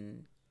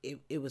weaken,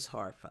 it was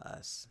hard for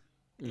us.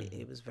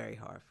 Mm-hmm. It was very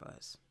hard for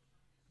us.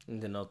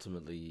 And then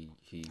ultimately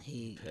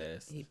he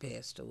passed. He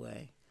passed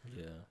away.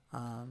 Yeah.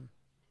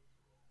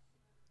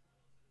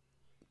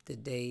 The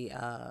day,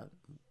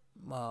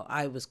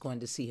 I was going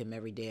to see him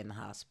every day in the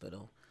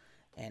hospital,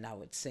 and I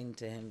would sing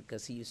to him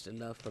because he used to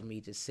love for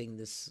me to sing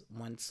this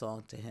one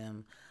song to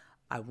him,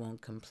 I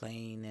Won't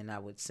Complain, and I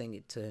would sing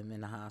it to him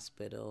in the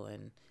hospital,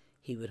 and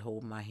he would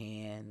hold my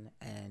hand,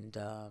 and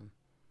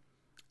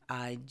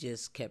I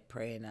just kept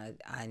praying.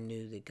 I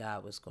knew that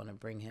God was going to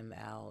bring him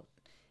out.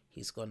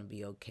 He's going to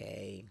be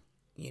okay,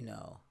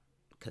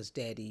 because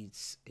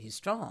Daddy's he's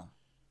strong.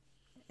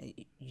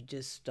 You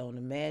just don't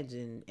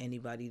imagine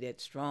anybody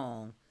that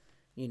strong,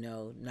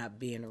 not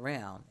being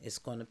around. It's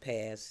going to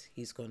pass.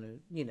 He's going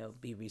to,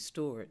 be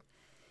restored.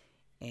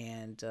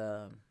 And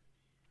the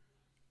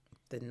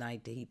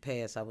night that he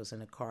passed, I was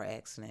in a car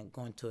accident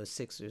going to a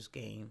Sixers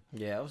game.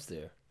 Yeah, I was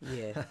there.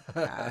 Yeah,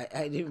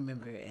 I do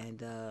remember.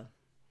 And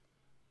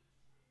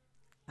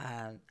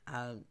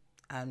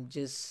I'm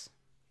just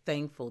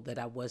thankful that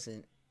I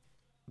wasn't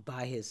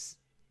by his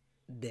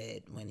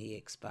bed when he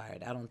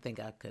expired. I don't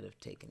think I could have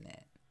taken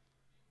that.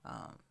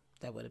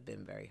 That would have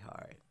been very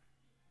hard.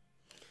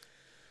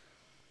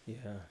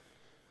 Yeah.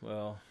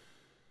 Well,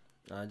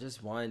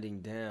 just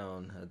winding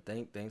down.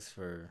 Thanks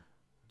for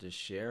just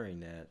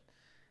sharing that.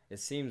 It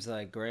seems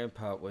like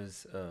Grandpa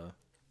was a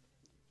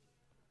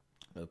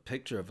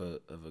picture of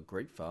a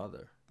great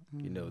father.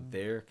 Mm-hmm.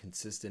 There,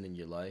 consistent in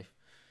your life.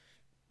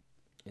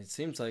 It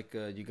seems like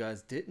you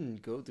guys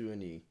didn't go through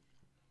any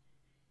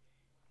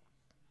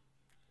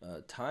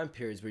time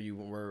periods where you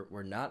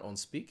were not on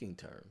speaking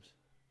terms.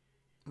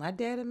 My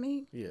dad and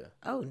me? Yeah.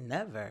 Oh,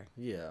 never.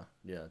 Yeah,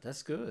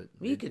 that's good.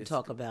 We could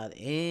talk about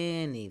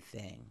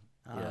anything.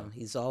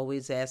 He's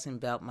always asking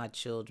about my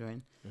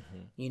children.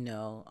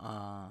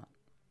 Mm-hmm.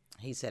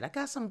 He said, I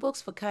got some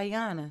books for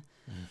Kayana,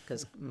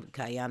 because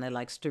Kayana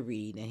likes to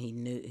read, and he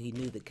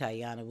knew that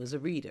Kayana was a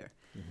reader.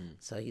 Mm-hmm.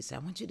 So he said, I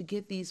want you to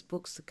give these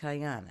books to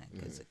Kayana,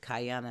 because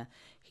Kayana,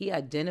 he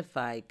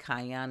identified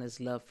Kayana's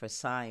love for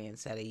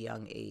science at a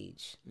young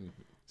age.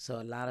 Mm-hmm.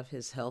 So a lot of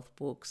his health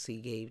books he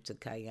gave to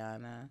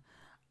Kayana,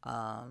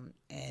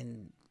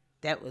 and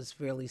that was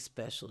really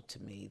special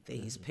to me, that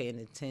he's paying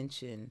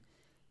attention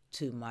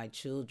to my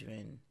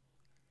children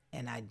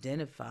and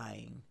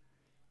identifying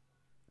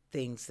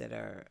things that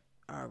are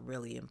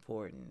really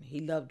important.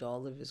 He loved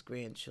all of his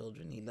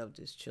grandchildren. He loved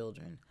his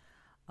children.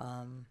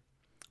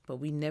 But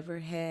we never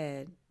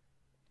had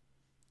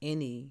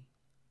any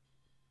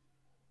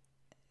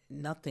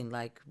nothing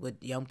like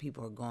what young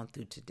people are going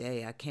through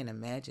today. I can't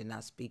imagine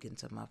not speaking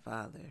to my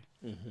father.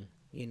 Mm-hmm.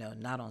 You know,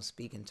 not on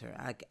speaking terms.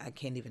 I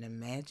can't even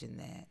imagine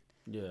that.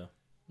 Yeah.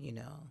 You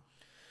know.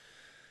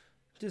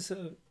 Just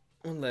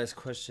one last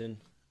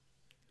question.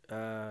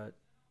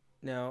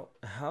 Now,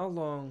 how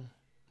long?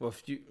 Well,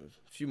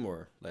 a few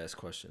more last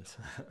questions.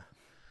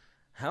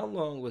 How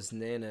long was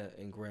Nana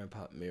and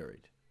Grandpa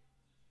married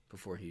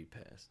before he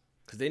passed?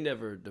 Because they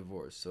never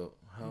divorced. So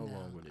how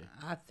long were they?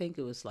 I think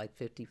it was like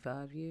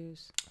 55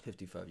 years.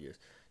 55 years.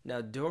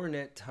 Now, during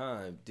that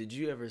time, did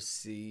you ever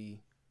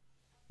see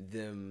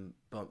them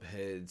bump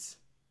heads,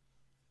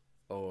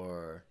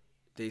 or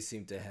they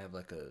seem to have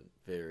like a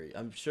very,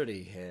 I'm sure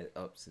they had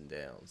ups and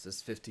downs.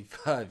 It's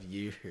 55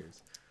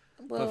 years.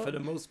 Well, But for the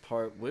most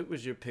part, what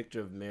was your picture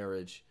of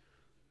marriage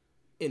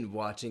in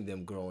watching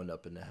them growing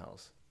up in the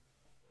house?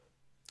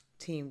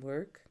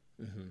 teamwork.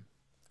 Mm-hmm.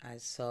 I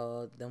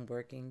saw them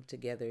working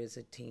together as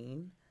a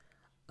team.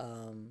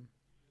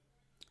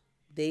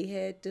 They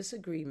had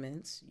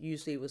disagreements.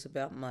 Usually it was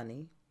about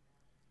money.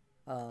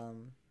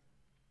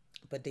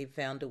 But they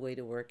found a way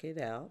to work it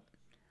out.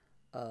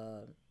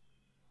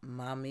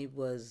 Mommy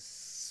was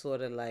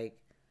sort of like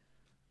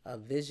a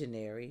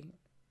visionary,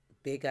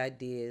 big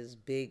ideas,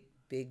 big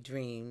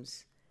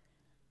dreams.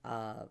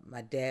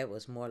 My dad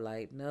was more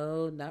like,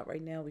 no, not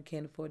right now. We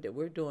can't afford that.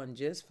 We're doing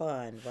just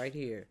fine right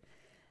here.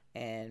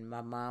 And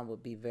my mom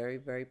would be very,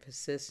 very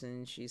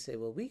persistent. She said,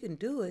 well, we can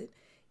do it.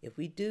 If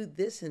we do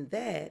this and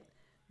that,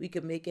 we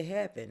can make it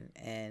happen.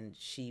 And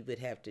she would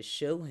have to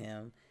show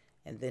him.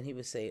 And then he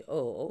would say,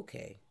 oh,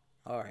 okay.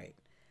 All right.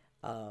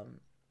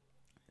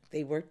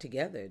 They worked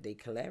together. They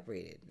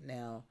collaborated.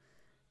 Now,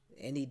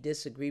 any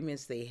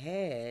disagreements they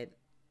had,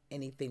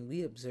 anything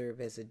we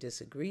observe as a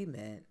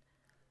disagreement,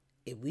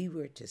 if we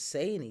were to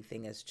say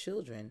anything as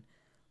children,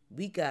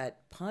 we got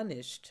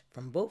punished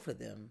from both of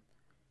them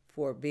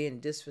for being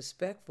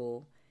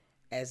disrespectful,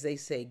 as they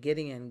say,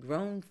 getting in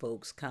grown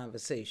folks'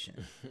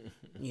 conversation,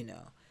 you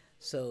know.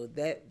 So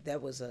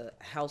that was a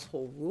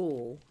household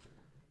rule: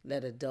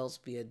 let adults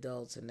be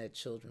adults and let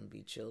children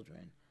be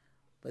children.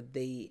 But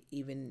they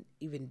even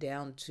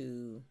down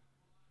to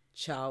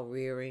child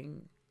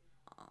rearing,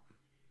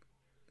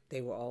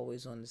 they were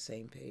always on the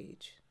same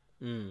page.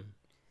 Mm.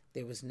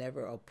 There was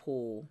never a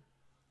pull,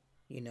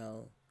 you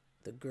know,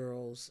 the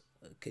girls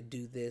could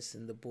do this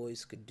and the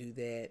boys could do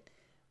that.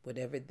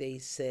 Whatever they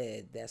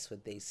said, that's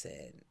what they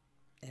said.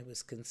 It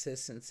was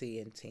consistency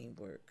and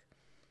teamwork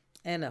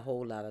and a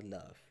whole lot of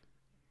love.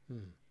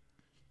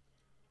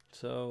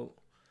 So,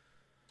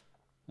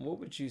 what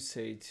would you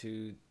say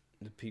to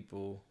the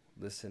people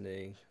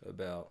listening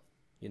about,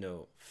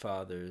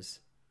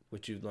 fathers,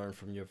 what you've learned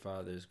from your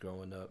fathers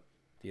growing up,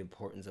 the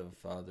importance of a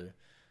father?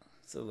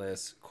 It's the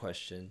last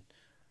question.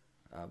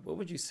 What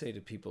would you say to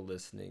people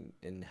listening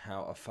and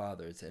how a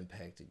father has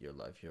impacted your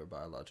life, your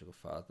biological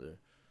father?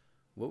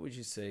 What would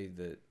you say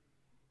that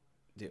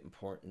the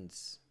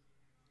importance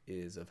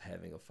is of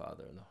having a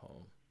father in the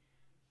home?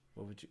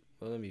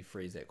 Let me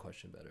phrase that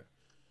question better.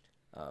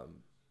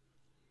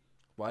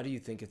 Why do you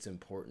think it's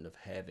important of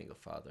having a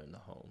father in the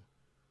home?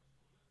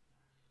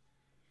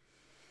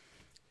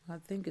 I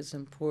think it's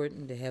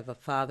important to have a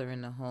father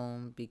in the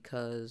home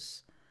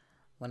because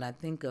when I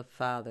think of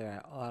father,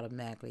 I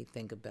automatically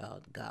think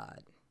about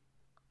God.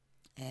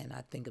 And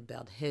I think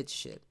about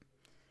headship.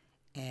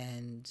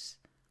 And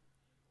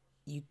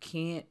you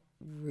can't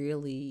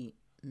really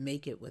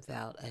make it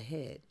without a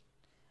head.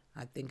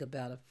 I think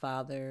about a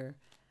father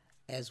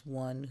as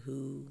one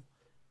who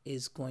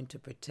is going to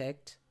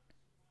protect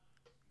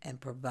and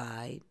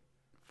provide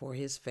for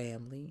his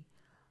family.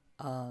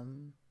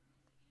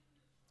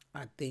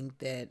 I think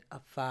that a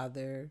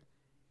father,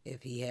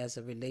 if he has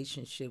a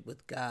relationship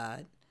with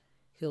God,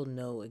 he'll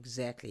know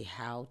exactly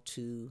how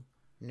to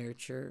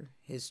nurture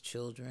his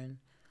children.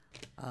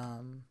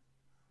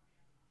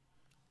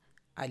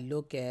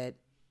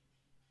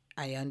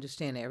 I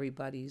understand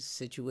everybody's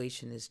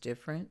situation is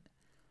different,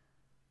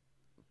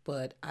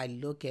 but I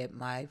look at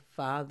my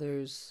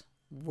father's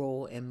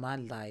role in my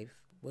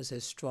life was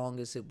as strong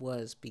as it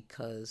was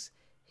because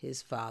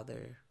his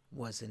father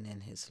wasn't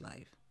in his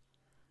life.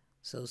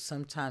 So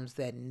sometimes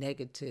that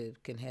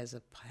negative can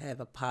have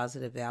a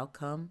positive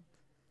outcome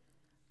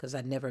because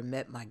I never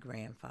met my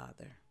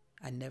grandfather.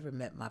 I never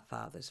met my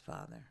father's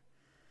father.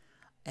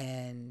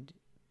 And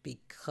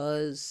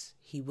because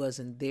he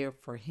wasn't there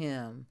for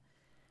him,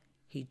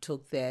 he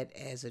took that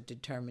as a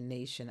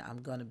determination.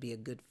 I'm going to be a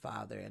good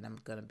father and I'm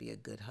going to be a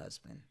good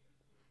husband.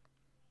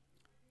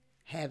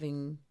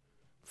 Having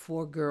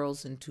 4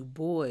 girls and 2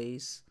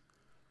 boys,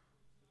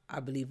 I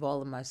believe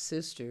all of my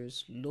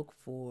sisters look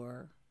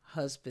for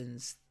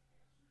husbands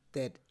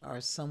that are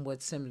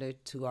somewhat similar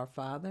to our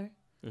father.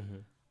 Mm-hmm.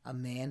 A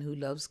man who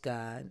loves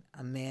God,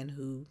 a man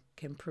who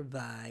can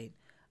provide,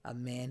 a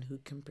man who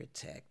can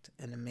protect,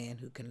 and a man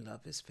who can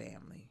love his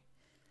family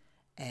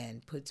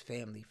and puts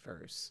family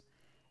first.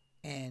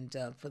 And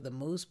for the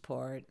most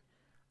part,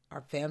 our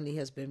family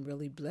has been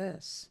really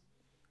blessed.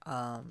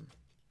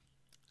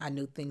 I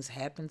know things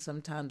happen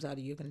sometimes out of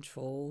your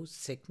control,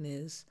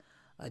 sickness,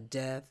 a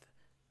death,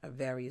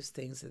 various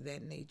things of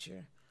that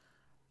nature.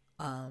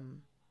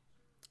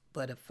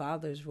 But a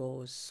father's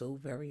role is so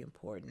very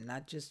important,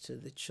 not just to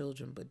the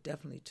children, but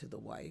definitely to the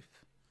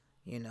wife.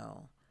 You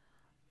know,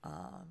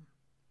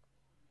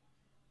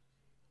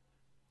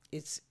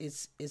 it's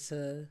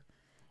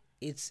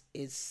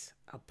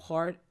a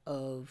part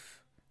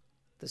of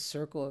the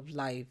circle of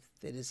life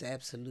that is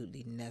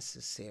absolutely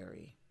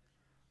necessary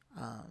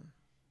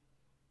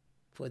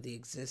for the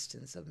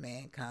existence of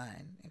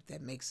mankind, if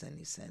that makes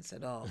any sense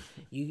at all.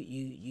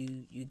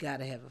 You got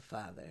to have a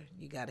father.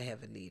 You got to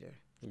have a leader.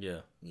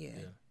 Yeah. Yeah.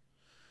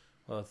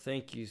 Well,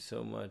 thank you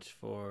so much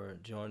for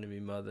joining me,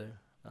 Mother.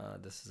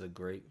 This is a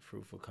great,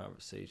 fruitful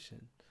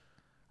conversation.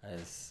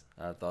 As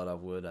I thought I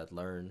would, I'd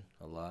learn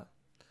a lot.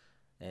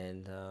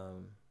 And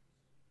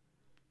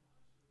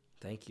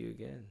thank you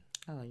again.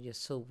 Oh, you're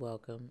so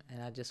welcome.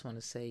 And I just want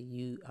to say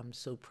I'm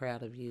so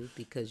proud of you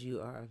because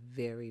you are a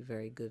very,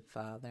 very good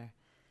father.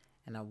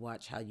 And I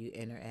watch how you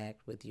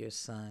interact with your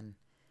son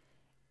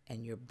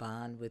and your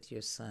bond with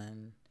your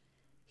son.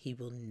 He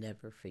will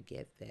never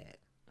forget that.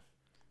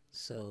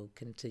 So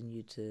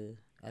continue to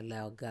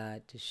allow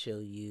God to show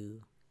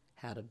you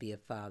how to be a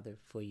father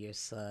for your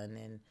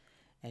son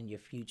and your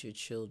future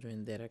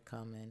children that are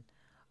coming.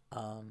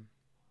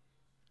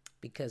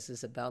 Because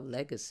it's about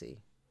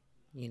legacy.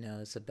 You know,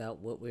 it's about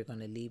what we're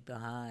going to leave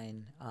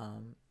behind.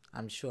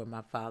 I'm sure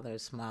my father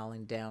is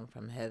smiling down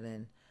from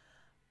heaven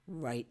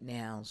right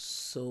now,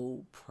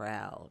 so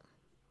proud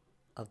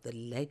of the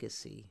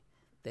legacy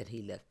that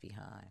he left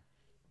behind.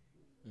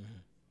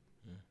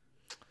 Mm-hmm.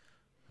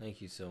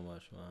 Thank you so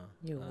much, Mom.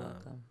 You're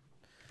welcome.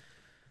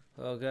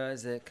 Well,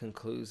 guys, that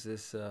concludes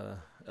this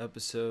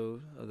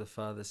episode of the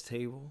Father's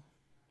Table.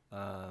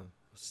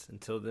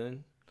 Until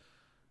then,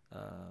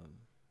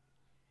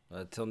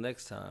 until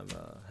next time,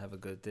 have a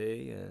good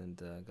day,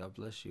 and God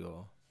bless you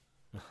all.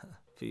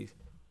 Peace.